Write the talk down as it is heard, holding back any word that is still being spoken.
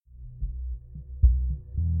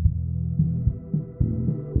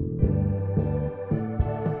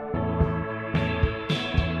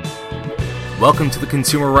Welcome to the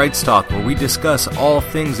Consumer Rights Talk, where we discuss all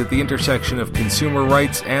things at the intersection of consumer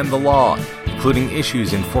rights and the law, including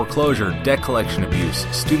issues in foreclosure, debt collection abuse,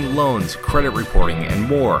 student loans, credit reporting, and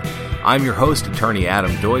more. I'm your host, Attorney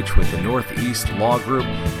Adam Deutsch with the Northeast Law Group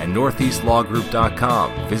and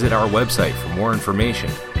northeastlawgroup.com. Visit our website for more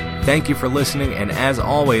information. Thank you for listening, and as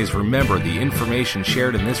always, remember the information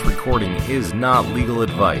shared in this recording is not legal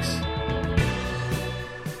advice.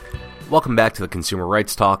 Welcome back to the Consumer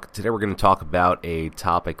Rights Talk. Today we're going to talk about a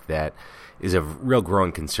topic that is a real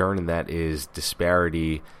growing concern, and that is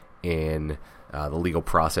disparity in the legal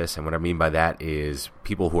process. And what I mean by that is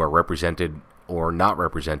people who are represented or not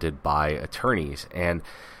represented by attorneys. And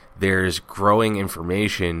there's growing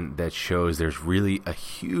information that shows there's really a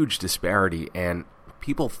huge disparity, and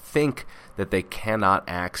people think that they cannot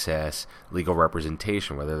access legal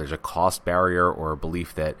representation, whether there's a cost barrier or a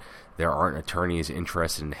belief that there aren't attorneys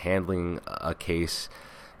interested in handling a case.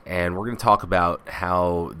 And we're going to talk about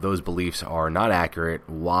how those beliefs are not accurate,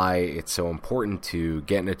 why it's so important to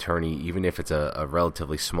get an attorney, even if it's a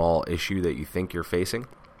relatively small issue that you think you're facing.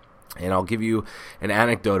 And I'll give you an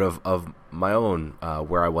anecdote of my own,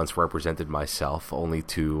 where I once represented myself, only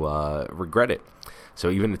to regret it. So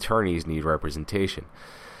even attorneys need representation.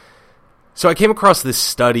 So I came across this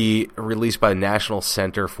study released by the National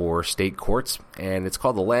Center for State Courts, and it's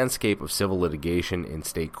called The Landscape of Civil Litigation in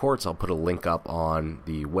State Courts. I'll put a link up on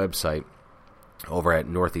the website over at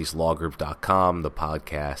northeastlawgroup.com, the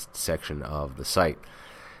podcast section of the site.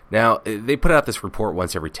 Now, they put out this report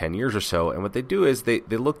once every 10 years or so, and what they do is they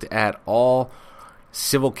looked at all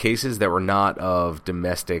civil cases that were not of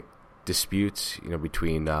domestic disputes,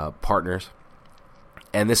 between partners.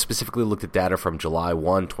 And this specifically looked at data from July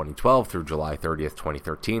 1, 2012 through July 30th,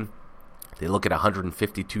 2013. They look at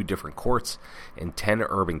 152 different courts in 10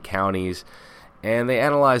 urban counties, and they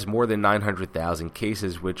analyzed more than 900,000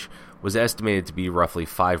 cases, which was estimated to be roughly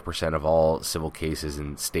 5% of all civil cases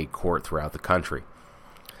in state court throughout the country.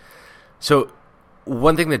 So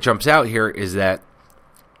one thing that jumps out here is that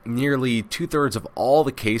nearly two-thirds of all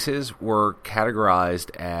the cases were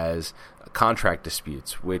categorized as contract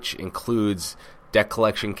disputes, which includes debt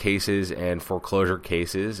collection cases and foreclosure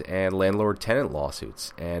cases and landlord-tenant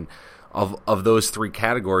lawsuits. And of those three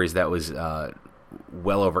categories, that was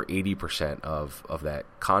well over 80% of that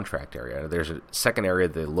contract area. There's a second area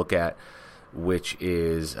they look at, which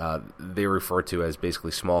is they refer to as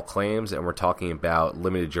basically small claims, and we're talking about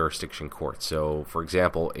limited jurisdiction courts. So, for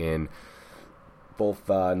example, in both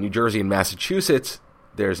New Jersey and Massachusetts,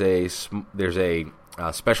 there's a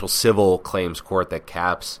special civil claims court that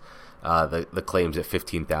caps the claims at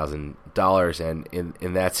 $15,000, and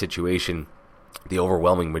in that situation, the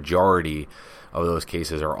overwhelming majority of those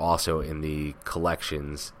cases are also in the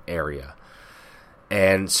collections area.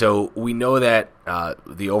 And so we know that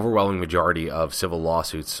the overwhelming majority of civil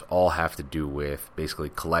lawsuits all have to do with basically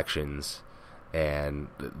collections and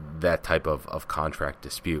that type of contract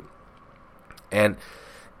dispute. And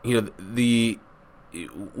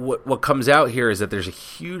what comes out here is that there's a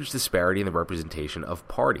huge disparity in the representation of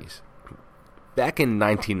parties. Back in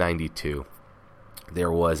 1992, there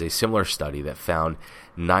was a similar study that found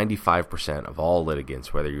 95% of all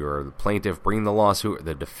litigants, whether you're the plaintiff bringing the lawsuit or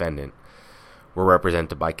the defendant, were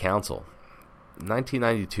represented by counsel. In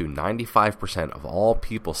 1992, 95% of all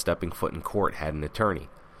people stepping foot in court had an attorney.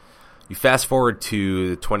 You fast forward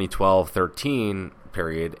to the 2012-13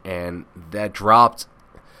 period, and that dropped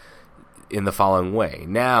in the following way.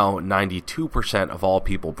 Now, 92% of all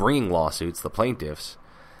people bringing lawsuits, the plaintiffs,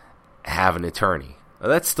 have an attorney. Now,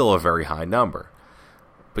 that's still a very high number.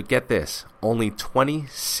 But get this, only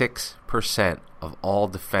 26% of all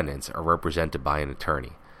defendants are represented by an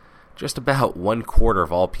attorney. Just about 1/4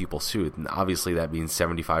 of all people sued, and obviously that means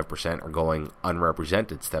 75% are going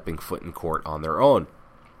unrepresented, stepping foot in court on their own.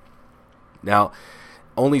 Now,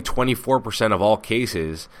 only 24% of all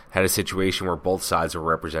cases had a situation where both sides were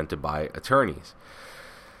represented by attorneys.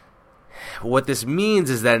 What this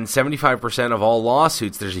means is that in 75% of all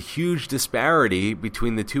lawsuits, there's a huge disparity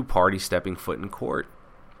between the two parties stepping foot in court.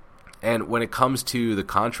 And when it comes to the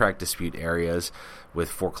contract dispute areas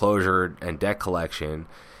with foreclosure and debt collection,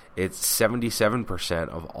 it's 77%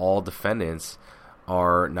 of all defendants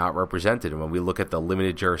are not represented. And when we look at the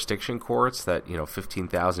limited jurisdiction courts, that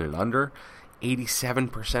 15,000 and under,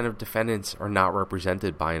 87% of defendants are not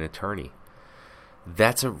represented by an attorney.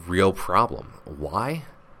 That's a real problem. Why?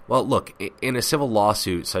 Well, look, in a civil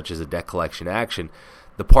lawsuit such as a debt collection action,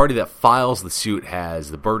 the party that files the suit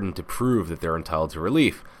has the burden to prove that they're entitled to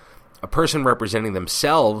relief. A person representing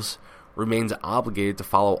themselves remains obligated to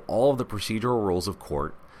follow all of the procedural rules of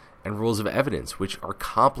court and rules of evidence, which are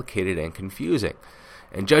complicated and confusing.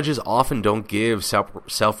 And judges often don't give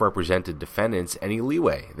self-represented defendants any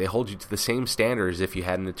leeway. They hold you to the same standard as if you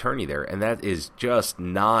had an attorney there, and that is just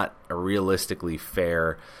not a realistically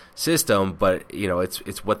fair system, but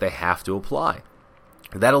it's what they have to apply.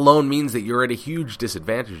 That alone means that you're at a huge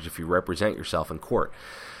disadvantage if you represent yourself in court.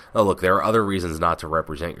 Oh, look, there are other reasons not to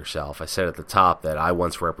represent yourself. I said at the top that I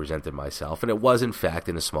once represented myself, and it was, in fact,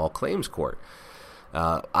 in a small claims court.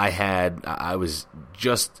 I was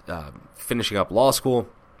just finishing up law school,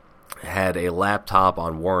 had a laptop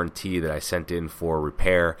on warranty that I sent in for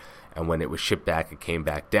repair, and when it was shipped back, it came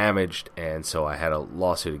back damaged, and so I had a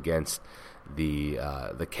lawsuit against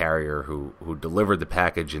the carrier who delivered the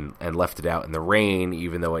package and left it out in the rain,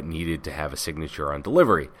 even though it needed to have a signature on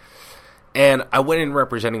delivery. And I went in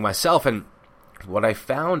representing myself, and what I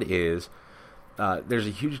found is there's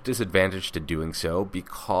a huge disadvantage to doing so,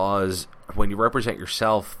 because when you represent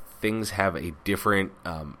yourself, things have a different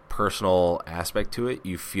personal aspect to it.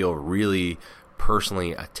 You feel really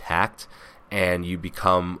personally attacked, and you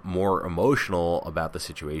become more emotional about the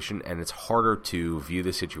situation, and it's harder to view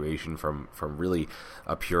the situation from really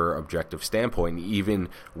a pure objective standpoint. Even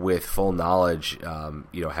with full knowledge,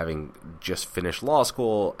 having just finished law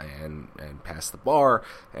school and passed the bar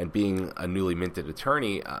and being a newly minted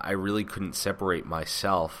attorney, I really couldn't separate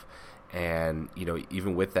myself. And,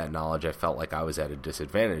 even with that knowledge, I felt like I was at a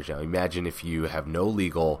disadvantage. Now, imagine if you have no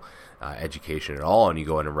legal education at all and you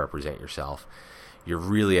go in and represent yourself. You're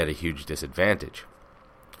really at a huge disadvantage.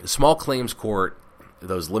 Small claims court,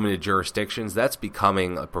 those limited jurisdictions, that's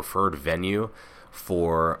becoming a preferred venue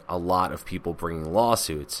for a lot of people bringing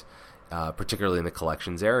lawsuits, particularly in the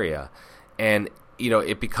collections area. And,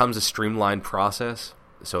 it becomes a streamlined process,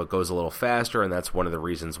 so it goes a little faster, and that's one of the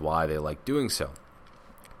reasons why they like doing so.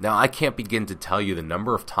 Now, I can't begin to tell you the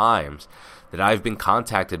number of times that I've been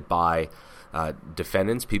contacted by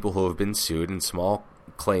defendants, people who have been sued in small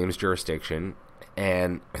claims jurisdiction,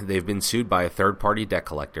 and they've been sued by a third-party debt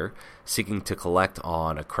collector seeking to collect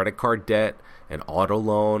on a credit card debt, an auto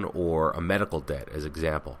loan, or a medical debt, as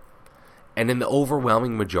example. And in the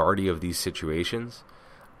overwhelming majority of these situations,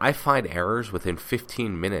 I find errors within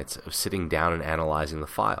 15 minutes of sitting down and analyzing the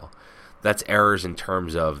file. That's errors in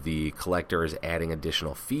terms of the collector is adding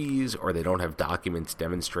additional fees, or they don't have documents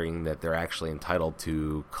demonstrating that they're actually entitled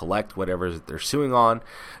to collect whatever they're suing on.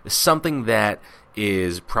 Something that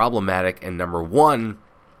is problematic, and number one,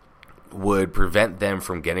 would prevent them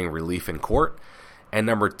from getting relief in court, and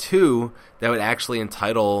number two, that would actually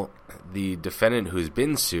entitle the defendant who's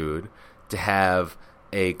been sued to have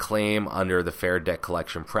a claim under the Fair Debt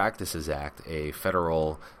Collection Practices Act, a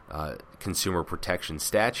federal consumer protection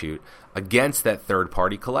statute, against that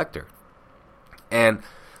third-party collector. And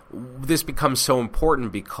this becomes so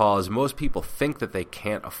important because most people think that they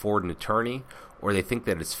can't afford an attorney, or they think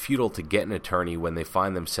that it's futile to get an attorney when they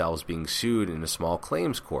find themselves being sued in a small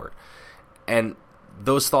claims court. And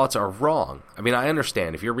those thoughts are wrong. I mean, I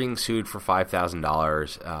understand if you're being sued for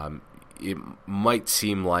 $5,000, it might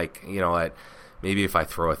seem like, maybe if I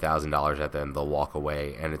throw $1,000 at them, they'll walk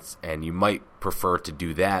away, and you might prefer to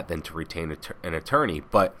do that than to retain an attorney.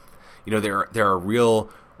 But there are real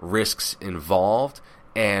risks involved,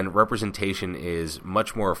 and representation is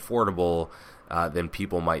much more affordable than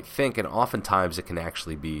people might think, and oftentimes it can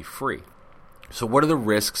actually be free. So what are the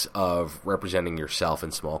risks of representing yourself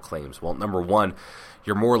in small claims? Well, number one,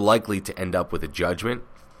 you're more likely to end up with a judgment,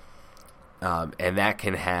 and that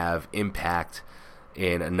can have impact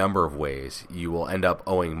in a number of ways. You will end up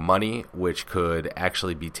owing money, which could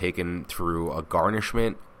actually be taken through a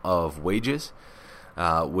garnishment of wages,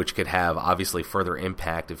 which could have obviously further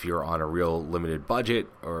impact if you're on a real limited budget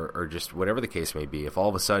or just whatever the case may be. If all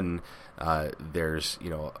of a sudden there's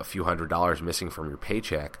a few $100s missing from your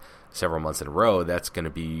paycheck several months in a row, that's going to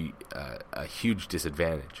be a huge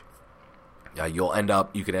disadvantage.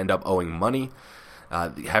 You could end up owing money.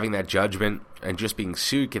 Having that judgment and just being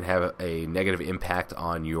sued can have a negative impact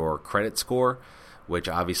on your credit score, which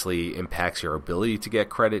obviously impacts your ability to get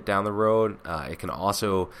credit down the road. It can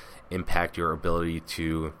also impact your ability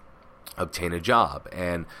to obtain a job.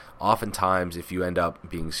 And oftentimes, if you end up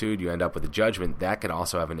being sued, you end up with a judgment. That can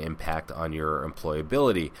also have an impact on your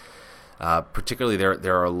employability. Particularly,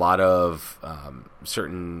 there are a lot of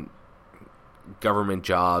certain government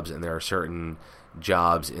jobs, and there are certain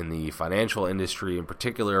jobs in the financial industry in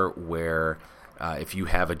particular where if you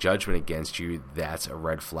have a judgment against you, that's a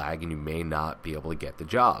red flag and you may not be able to get the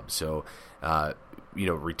job. So,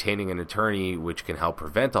 retaining an attorney, which can help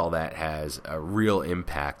prevent all that, has a real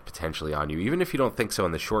impact potentially on you. Even if you don't think so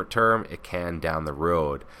in the short term, it can down the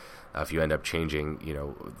road if you end up changing,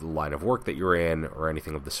 the line of work that you're in or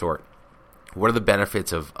anything of the sort. What are the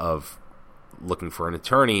benefits of looking for an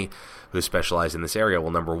attorney who specializes in this area,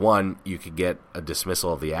 well, number one, you could get a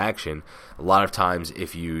dismissal of the action. A lot of times,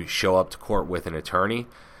 if you show up to court with an attorney,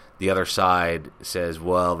 the other side says,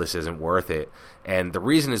 well, this isn't worth it. And the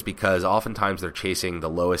reason is because oftentimes they're chasing the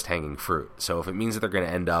lowest hanging fruit. So if it means that they're going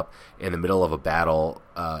to end up in the middle of a battle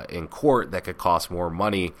in court that could cost more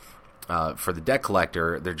money for the debt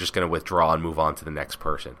collector, they're just going to withdraw and move on to the next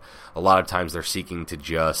person. A lot of times they're seeking to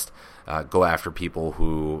just go after people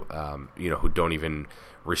who who don't even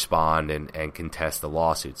respond and contest the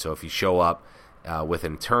lawsuit. So if you show up with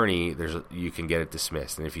an attorney, you can get it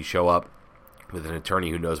dismissed. And if you show up with an attorney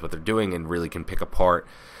who knows what they're doing and really can pick apart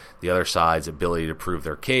the other side's ability to prove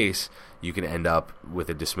their case, you can end up with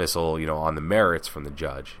a dismissal, on the merits from the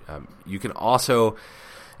judge. You can also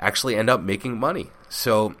actually end up making money.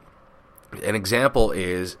 So an example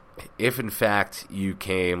is if, in fact, you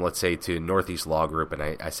came, let's say, to Northeast Law Group, and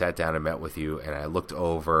I sat down and met with you, and I looked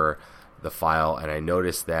over the file, and I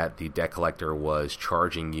noticed that the debt collector was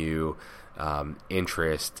charging you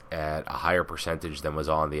interest at a higher percentage than was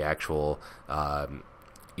on the actual,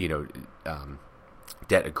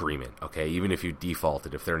 debt agreement. Okay, even if you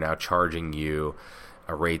defaulted, if they're now charging you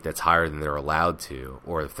a rate that's higher than they're allowed to,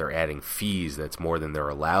 or if they're adding fees that's more than they're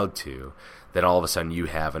allowed to, then all of a sudden you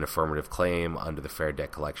have an affirmative claim under the Fair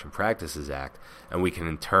Debt Collection Practices Act, and we can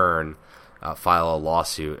in turn file a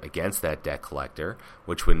lawsuit against that debt collector,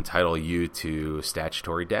 which would entitle you to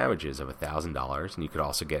statutory damages of $1,000, and you could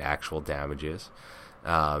also get actual damages.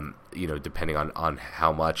 Depending on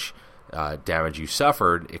how much damage you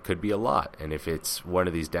suffered, it could be a lot. And if it's one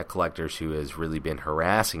of these debt collectors who has really been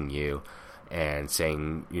harassing you and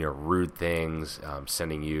saying rude things,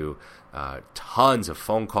 sending you tons of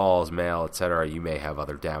phone calls, mail, etc., you may have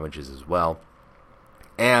other damages as well.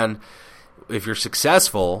 And if you're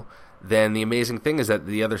successful, then the amazing thing is that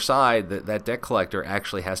the other side, that debt collector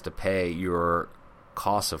actually has to pay your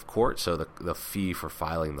costs of court, so the fee for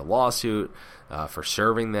filing the lawsuit, for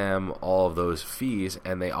serving them, all of those fees,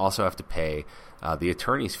 and they also have to pay the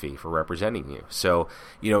attorney's fee for representing you. So,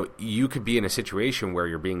 you could be in a situation where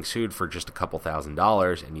you're being sued for just a couple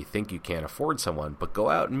 $1,000s and you think you can't afford someone, but go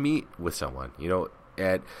out and meet with someone.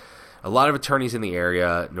 At a lot of attorneys in the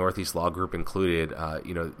area, Northeast Law Group included,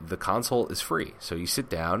 the consult is free. So you sit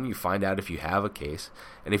down, you find out if you have a case,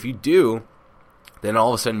 and if you do, then all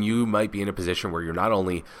of a sudden you might be in a position where you're not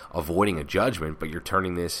only avoiding a judgment, but you're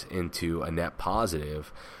turning this into a net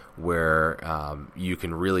positive where you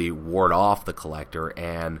can really ward off the collector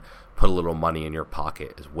and put a little money in your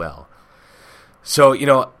pocket as well. So,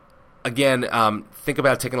 again, think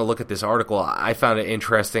about taking a look at this article. I found it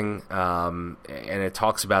interesting, and it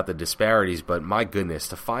talks about the disparities, but my goodness,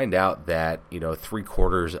 to find out that,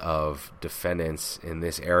 3/4 of defendants in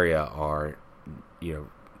this area are,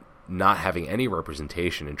 not having any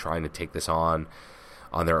representation and trying to take this on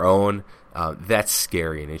their own, that's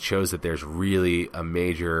scary, and it shows that there's really a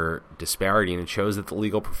major disparity, and it shows that the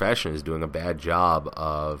legal profession is doing a bad job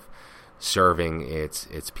of serving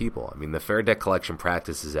its people. I mean, the Fair Debt Collection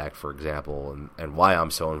Practices Act, for example, and why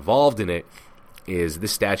I'm so involved in it, is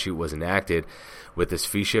this statute was enacted with this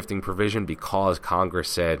fee-shifting provision because Congress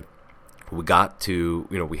said we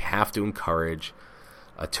have to encourage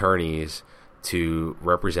attorneys to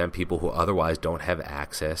represent people who otherwise don't have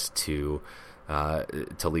access to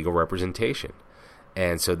legal representation.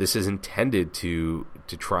 And so this is intended to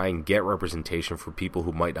try and get representation for people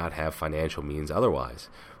who might not have financial means otherwise.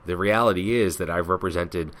 The reality is that I've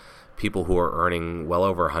represented people who are earning well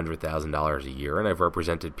over $100,000 a year, and I've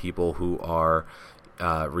represented people who are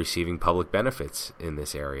receiving public benefits in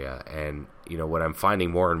this area. And what I'm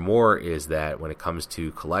finding more and more is that when it comes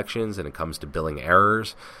to collections and it comes to billing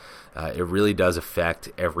errors, it really does affect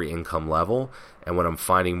every income level. And what I'm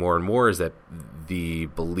finding more and more is that the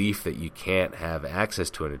belief that you can't have access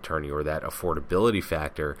to an attorney, or that affordability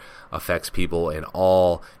factor, affects people in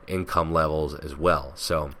all income levels as well.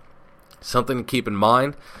 So something to keep in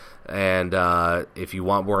mind. And if you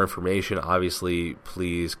want more information, obviously,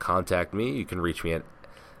 please contact me. You can reach me at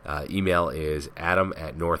email is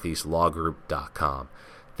adam@northeastlawgroup.com.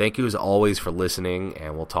 Thank you as always for listening,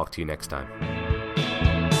 and we'll talk to you next time.